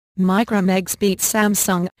Micromax beats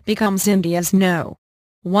Samsung, becomes India's No.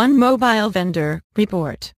 1 mobile vendor,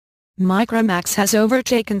 report. Micromax has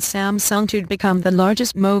overtaken Samsung to become the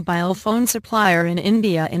largest mobile phone supplier in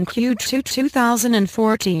India in Q2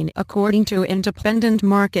 2014 according to independent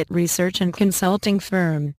market research and consulting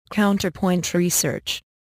firm, CounterPoint Research.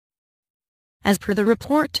 As per the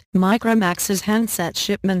report, Micromax's handset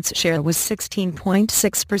shipments share was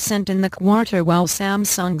 16.6% in the quarter while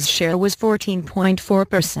Samsung's share was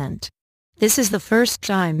 14.4%. This is the first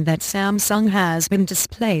time that Samsung has been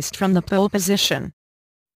displaced from the pole position.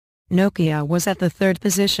 Nokia was at the third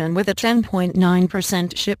position with a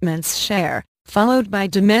 10.9% shipments share, followed by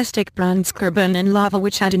domestic brands Kurban and Lava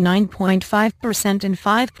which had a 9.5% and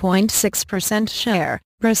 5.6% share,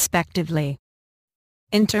 respectively.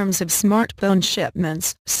 In terms of smartphone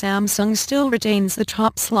shipments, Samsung still retains the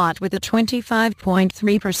top slot with a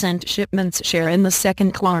 25.3% shipments share in the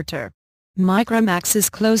second quarter. Micromax is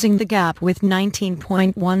closing the gap with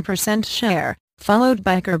 19.1% share, followed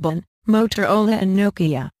by Kurban, Motorola and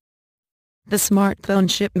Nokia. The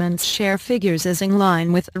smartphone shipments share figures is in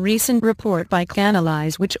line with a recent report by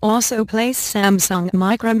Canalys which also placed Samsung,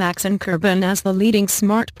 Micromax and Kurban as the leading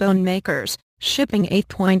smartphone makers, shipping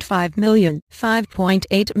 8.5 million,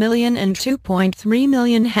 5.8 million and 2.3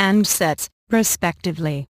 million handsets,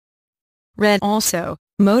 respectively. Read also,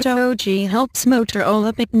 Moto G helps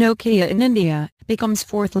Motorola beat Nokia in India, becomes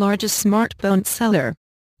fourth largest smartphone seller.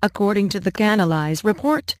 According to the Canalys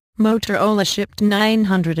report, Motorola shipped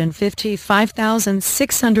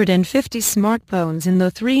 955,650 smartphones in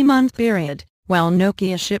the 3-month period, while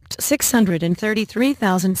Nokia shipped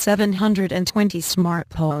 633,720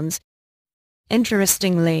 smartphones.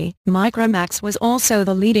 Interestingly, Micromax was also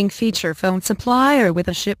the leading feature phone supplier with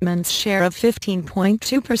a shipments share of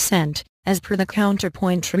 15.2%, as per the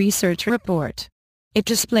CounterPoint Research report. It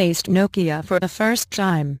displaced Nokia for the first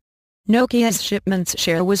time. Nokia's shipments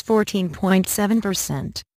share was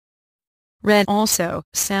 14.7%. Read also,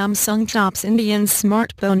 Samsung tops Indian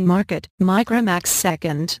smartphone market, Micromax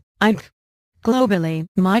second, INC. Globally,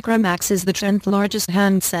 Micromax is the 10th largest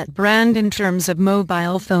handset brand in terms of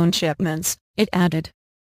mobile phone shipments, it added.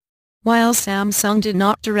 While Samsung did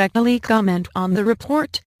not directly comment on the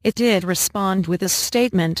report, it did respond with a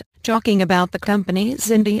statement, talking about the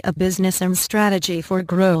company's India business and strategy for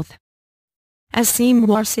growth. Aseem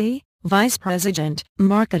Warsi, Vice President,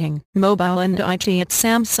 Marketing, Mobile and IT at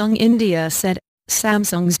Samsung India said,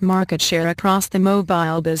 Samsung's market share across the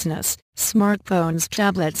mobile business, smartphones,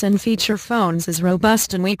 tablets and feature phones is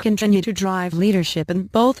robust and we continue to drive leadership in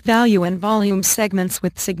both value and volume segments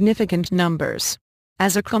with significant numbers.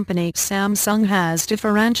 As a company, Samsung has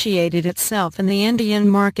differentiated itself in the Indian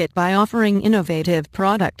market by offering innovative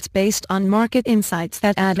products based on market insights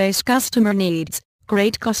that address customer needs,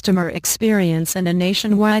 great customer experience and a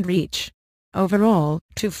nationwide reach. Overall,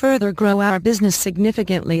 to further grow our business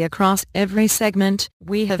significantly across every segment,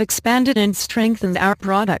 we have expanded and strengthened our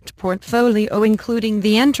product portfolio including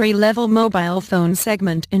the entry-level mobile phone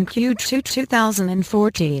segment in Q2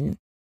 2014.